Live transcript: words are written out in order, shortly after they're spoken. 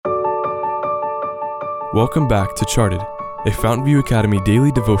Welcome back to Charted, a Fountain View Academy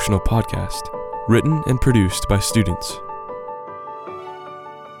daily devotional podcast, written and produced by students.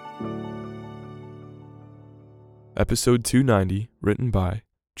 Episode 290, written by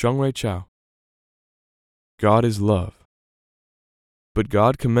Jung-Ray Chow. God is love. But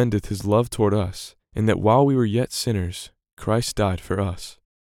God commendeth his love toward us, in that while we were yet sinners, Christ died for us.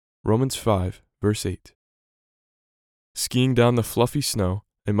 Romans 5, verse 8. Skiing down the fluffy snow,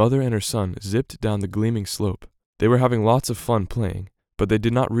 a mother and her son zipped down the gleaming slope. They were having lots of fun playing, but they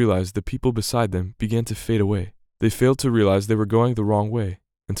did not realize the people beside them began to fade away. They failed to realize they were going the wrong way,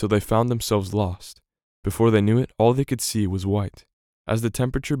 until they found themselves lost. Before they knew it, all they could see was white. As the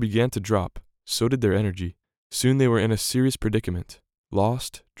temperature began to drop, so did their energy. Soon they were in a serious predicament,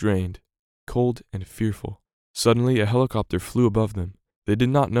 lost, drained, cold, and fearful. Suddenly a helicopter flew above them. They did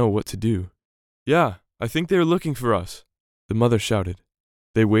not know what to do. "Yeah, I think they are looking for us," the mother shouted.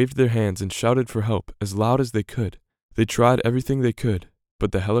 They waved their hands and shouted for help as loud as they could. They tried everything they could,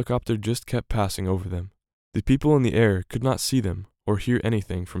 but the helicopter just kept passing over them. The people in the air could not see them or hear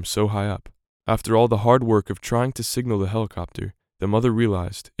anything from so high up. After all the hard work of trying to signal the helicopter, the mother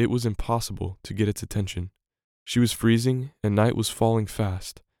realized it was impossible to get its attention. She was freezing and night was falling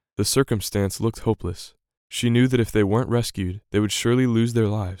fast. The circumstance looked hopeless. She knew that if they weren't rescued, they would surely lose their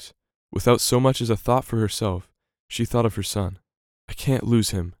lives. Without so much as a thought for herself, she thought of her son. "I can't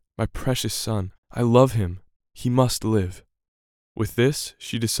lose him, my precious son. I love him. He must live." With this,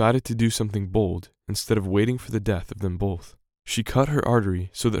 she decided to do something bold instead of waiting for the death of them both. She cut her artery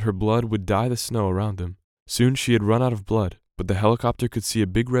so that her blood would dye the snow around them. Soon she had run out of blood, but the helicopter could see a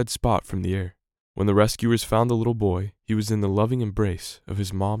big red spot from the air. When the rescuers found the little boy, he was in the loving embrace of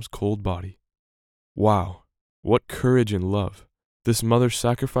his mom's cold body. Wow, what courage and love. This mother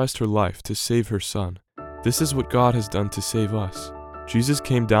sacrificed her life to save her son. This is what God has done to save us. Jesus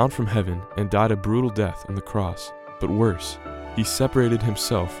came down from heaven and died a brutal death on the cross, but worse, he separated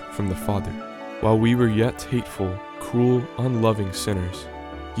himself from the Father. While we were yet hateful, cruel, unloving sinners,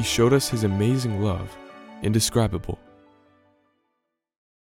 he showed us his amazing love, indescribable.